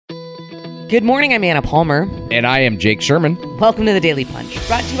Good morning, I'm Anna Palmer. And I am Jake Sherman. Welcome to the Daily Punch,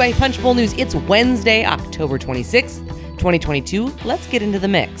 brought to you by Punchbowl News. It's Wednesday, October 26th, 2022. Let's get into the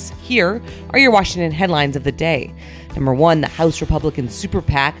mix. Here are your Washington headlines of the day. Number one, the House Republican Super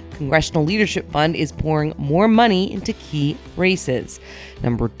PAC Congressional Leadership Fund is pouring more money into key races.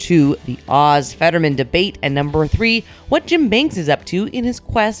 Number two, the Oz-Fetterman debate. And number three, what Jim Banks is up to in his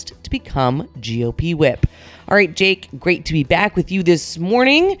quest to become GOP whip. All right, Jake, great to be back with you this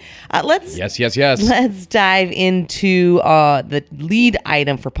morning. Let's dive into the lead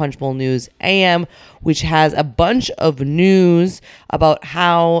item for Punchbowl News AM, which has a bunch of news about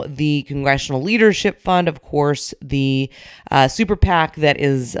how the Congressional Leadership Fund, of course, the Super PAC that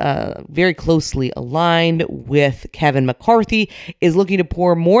is very closely aligned with Kevin McCarthy, is looking to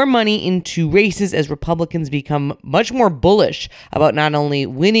pour more money into races as Republicans become much more bullish about not only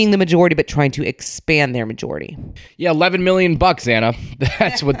winning the majority, but trying to expand their majority. Yeah, $11 million, Anna.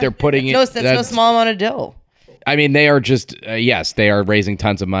 That's what they're putting in. That's no small amount of dough. I mean, they are just, yes, they are raising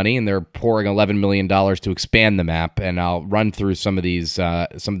tons of money, and they're pouring $11 million to expand the map. And I'll run through some of these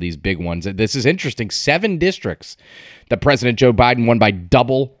big ones. This is interesting. 7 districts that President Joe Biden won by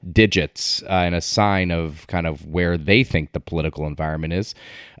double digits, in a sign of kind of where they think the political environment is.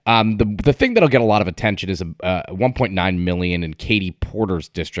 The thing that'll get a lot of attention is $1.9 million in Katie Porter's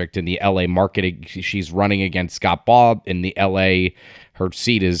district in the LA market. She's running against Scott Baugh in the LA. Her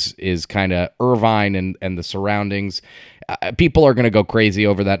seat is kind of Irvine and the surroundings. People are going to go crazy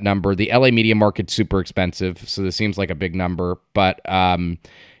over that number. The LA media market's super expensive, so this seems like a big number, but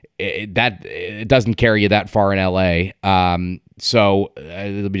it doesn't carry you that far in LA. So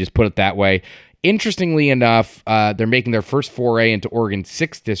let me just put it that way. Interestingly enough, they're making their first foray into Oregon's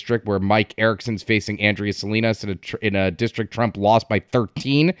 6th district, where Mike Erickson's facing Andrea Salinas in a district Trump lost by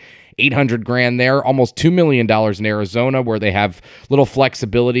 13, $800,000 there, almost $2 million in Arizona, where they have little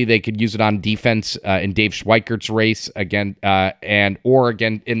flexibility. They could use it on defense in Dave Schweikert's race again, or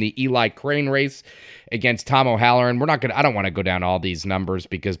in the Eli Crane race against Tom O'Halloran. I don't want to go down all these numbers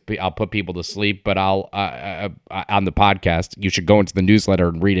because I'll put people to sleep, but I'll on the podcast, you should go into the newsletter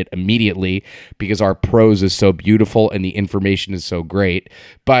and read it immediately because our prose is so beautiful and the information is so great.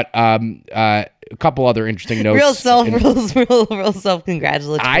 But a couple other interesting notes. Real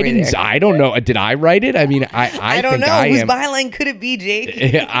self-congratulatory. I don't know. Did I write it? I mean, I don't think know. I Whose am. byline could it be,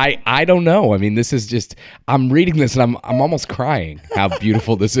 Jake? I don't know. I mean, this is just, I'm reading this and I'm almost crying how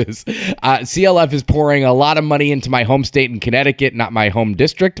beautiful this is. CLF is pouring a lot of money into my home state in Connecticut, not my home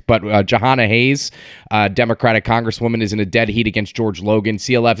district, but Jahana Hayes, Democratic Congresswoman, is in a dead heat against George Logan.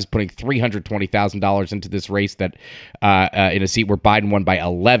 CLF is putting $320,000 into this race that in a seat where Biden won by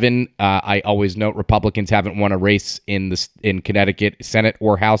 11. I always note Republicans haven't won a race in Connecticut, Senate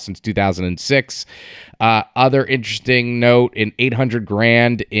or House since 2006. Other interesting note, in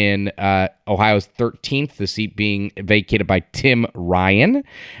 $800,000 in Ohio's 13th, the seat being vacated by Tim Ryan.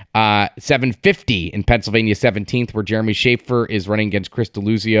 $750,000 in Pennsylvania's 17th, where Jeremy Schaefer is running against Chris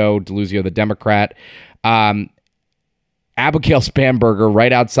Deluzio the Democrat. Abigail Spanberger,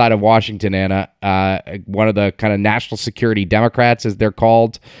 right outside of Washington, Anna, one of the kind of national security Democrats, as they're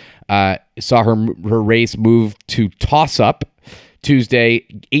called, saw her race move to toss-up Tuesday,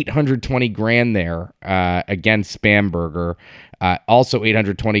 $820,000 there against Spanberger. Also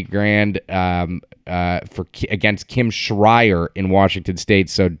 $820,000 against Kim Schreier in Washington State.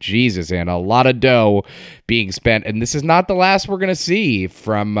 So Jesus, and a lot of dough being spent, and this is not the last we're going to see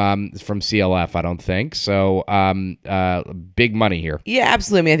from CLF, I don't think. So big money here. Yeah,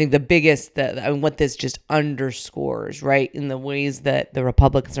 absolutely. I mean, I think the biggest, what this just underscores, right, in the ways that the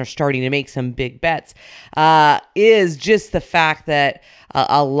Republicans are starting to make some big bets, is just the fact that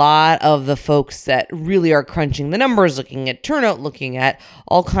a lot of the folks that really are crunching the numbers, looking at turnout, looking at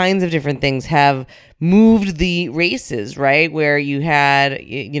all kinds of different things, have moved the races, right? Where you had,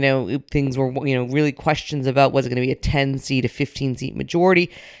 things were, really questions about was it going to be a 10-seat, a 15-seat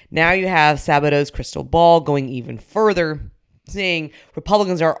majority. Now you have Sabato's crystal ball going even further, saying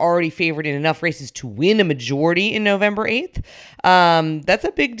Republicans are already favored in enough races to win a majority in November 8th. That's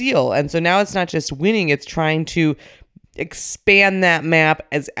a big deal. And so now it's not just winning, it's trying to expand that map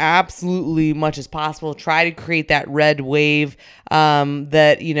as absolutely much as possible, try to create that red wave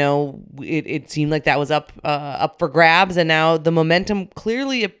that, it seemed like that was up for grabs. And now the momentum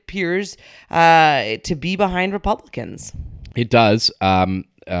clearly appears to be behind Republicans. It does. Dave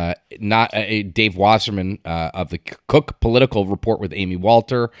Wasserman of the Cook Political Report with Amy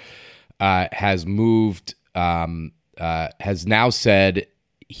Walter has now said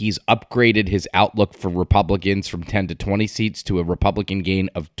he's upgraded his outlook for Republicans from 10 to 20 seats to a Republican gain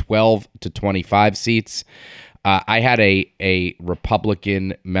of 12 to 25 seats. I had a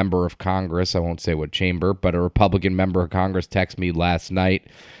Republican member of Congress, I won't say what chamber, but a Republican member of Congress text me last night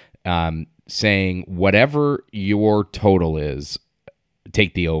saying, whatever your total is,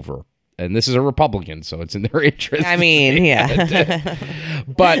 take the over. And this is a Republican, so it's in their interest. I mean, yeah.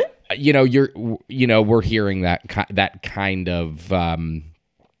 But we're hearing that kind of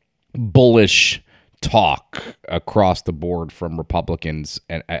bullish talk across the board from Republicans,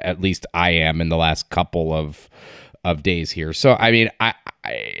 and at least I am in the last couple of days here. So I mean,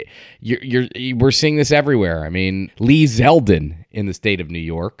 we're seeing this everywhere. I mean, Lee Zeldin in the state of New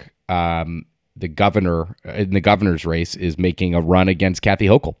York, the governor in the governor's race, is making a run against Kathy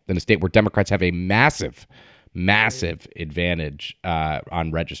Hochul in a state where Democrats have a massive advantage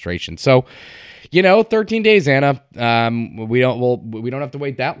on registration. So, 13 days, Anna. We don't have to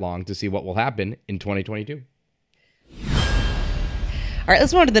wait that long to see what will happen in 2022. All right,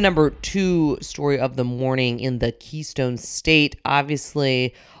 let's move on to the number 2 story of the morning in the Keystone State.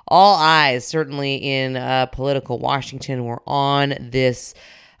 Obviously, all eyes, certainly in political Washington, were on this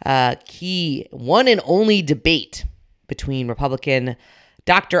key one and only debate between Republican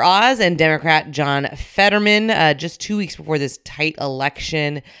Dr. Oz and Democrat John Fetterman just 2 weeks before this tight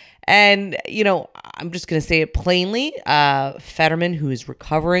election. And, I'm just going to say it plainly. Fetterman, who is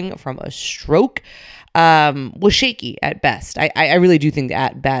recovering from a stroke, was shaky at best. I really do think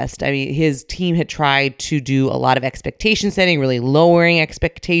at best. I mean, his team had tried to do a lot of expectation setting, really lowering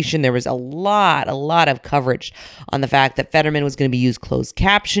expectation. There was a lot of coverage on the fact that Fetterman was going to be used closed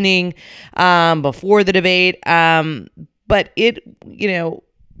captioning before the debate. But it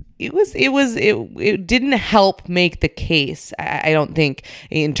didn't help make the case. I don't think,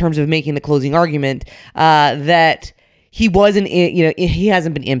 in terms of making the closing argument, that he wasn't, he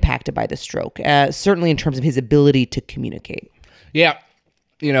hasn't been impacted by the stroke, certainly in terms of his ability to communicate. Yeah.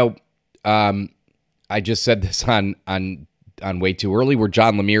 I just said this on Way Too Early, where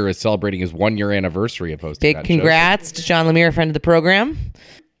John Lemire is celebrating his 1-year anniversary of hosting. Big congrats to John Lemire, friend of the program.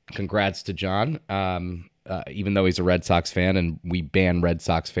 Congrats to John. Even though he's a Red Sox fan, and we ban Red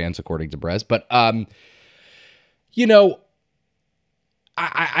Sox fans according to Brez. But,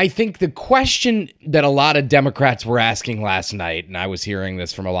 I think the question that a lot of Democrats were asking last night, and I was hearing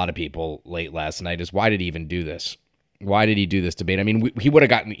this from a lot of people late last night, is why did he even do this? Why did he do this debate? I mean, he would have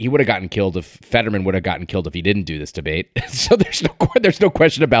gotten killed if Fetterman would have gotten killed if he didn't do this debate. So there's no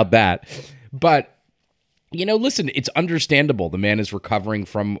question about that. But listen, it's understandable. The man is recovering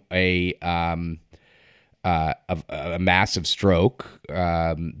from a massive stroke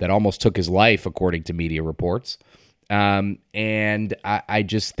that almost took his life, according to media reports. And I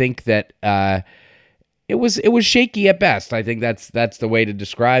just think that it was shaky at best. I think that's the way to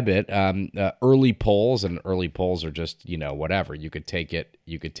describe it. Early polls are just whatever. You could take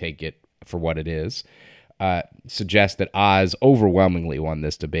it for what it is. Suggest that Oz overwhelmingly won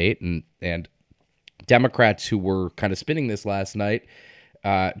this debate, and Democrats who were kind of spinning this last night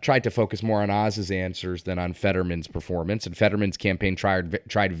tried to focus more on Oz's answers than on Fetterman's performance. And Fetterman's campaign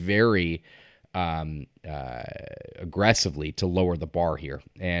tried very aggressively to lower the bar here.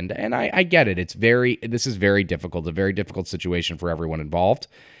 And I get it. This is very difficult, a very difficult situation for everyone involved.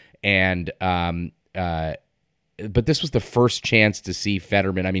 And but this was the first chance to see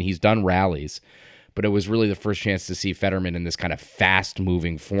Fetterman. I mean, he's done rallies, but it was really the first chance to see Fetterman in this kind of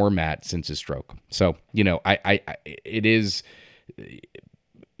fast-moving format since his stroke. So, it is.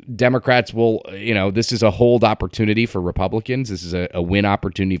 Democrats will, this is a hold opportunity for Republicans. This is a win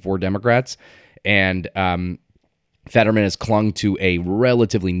opportunity for Democrats. And Fetterman has clung to a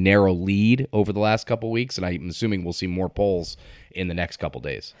relatively narrow lead over the last couple of weeks, and I'm assuming we'll see more polls in the next couple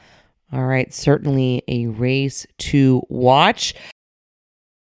days. All right, certainly a race to watch.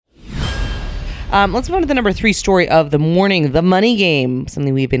 Let's move on to the number 3 story of the morning, the money game,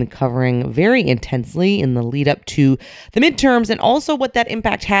 something we've been covering very intensely in the lead up to the midterms, and also what that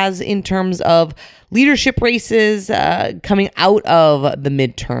impact has in terms of leadership races coming out of the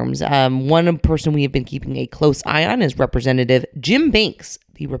midterms. One person we have been keeping a close eye on is Representative Jim Banks,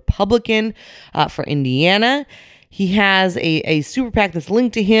 the Republican for Indiana. He has a super PAC that's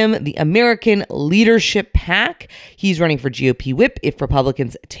linked to him, the American Leadership PAC. He's running for GOP whip if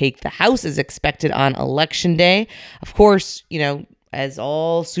Republicans take the House, as expected on Election Day. Of course, as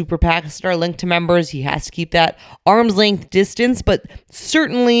all super PACs that are linked to members, he has to keep that arm's length distance, but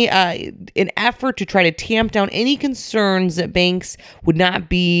certainly an effort to try to tamp down any concerns that Banks would not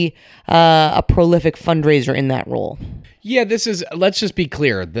be a prolific fundraiser in that role. Yeah, let's just be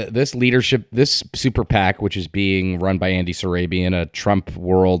clear. This leadership, this super PAC, which is being run by Andy Sarabian, a Trump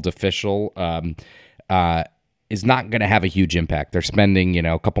world official, is not going to have a huge impact. They're spending,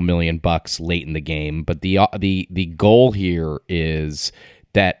 a couple $1 million late in the game, but the goal here is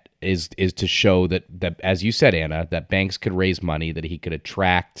to show that as you said, Anna, that Banks could raise money, that he could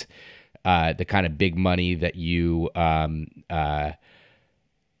attract the kind of big money that you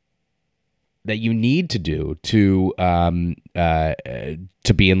need to do to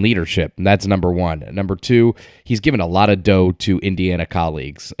be in leadership. And that's number one. Number two, he's given a lot of dough to Indiana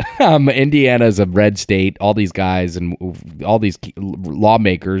colleagues. Indiana's a red state. All these guys and all these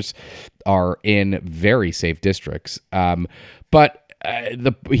lawmakers are in very safe districts. But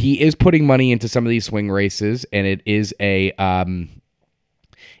he is putting money into some of these swing races, and it is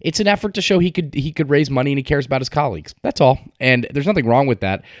it's an effort to show he could raise money and he cares about his colleagues. That's all. And there's nothing wrong with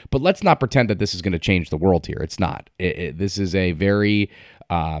that. But let's not pretend that this is going to change the world here. It's not. This is a very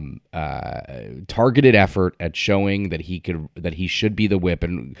targeted effort at showing that he should be the whip.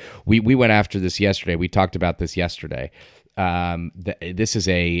 And we went after this yesterday. We talked about this yesterday. This is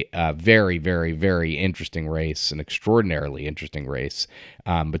a very, very, very interesting race, an extraordinarily interesting race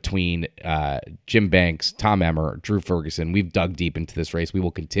between Jim Banks, Tom Emmer, Drew Ferguson. We've dug deep into this race. We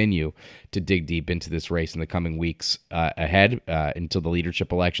will continue to dig deep into this race in the coming weeks ahead until the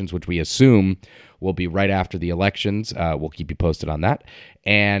leadership elections, which we assume will be right after the elections. We'll keep you posted on that.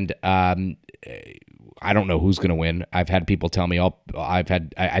 And I don't know who's going to win. I've had people tell me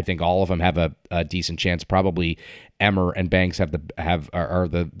I think all of them have a decent chance. Probably Emmer and Banks are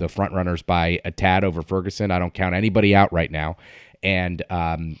the front runners by a tad over Ferguson. I don't count anybody out right now, and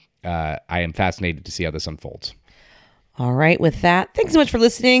I am fascinated to see how this unfolds. All right, with that, thanks so much for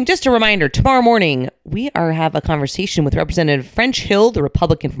listening. Just a reminder, tomorrow morning, we have a conversation with Representative French Hill, the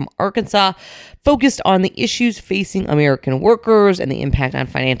Republican from Arkansas, focused on the issues facing American workers and the impact on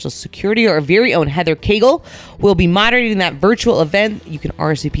financial security. Our very own Heather Cagle will be moderating that virtual event. You can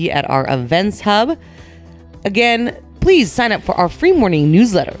RSVP at our events hub. Again, please sign up for our free morning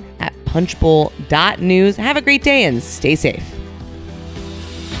newsletter at punchbowl.news. Have a great day and stay safe.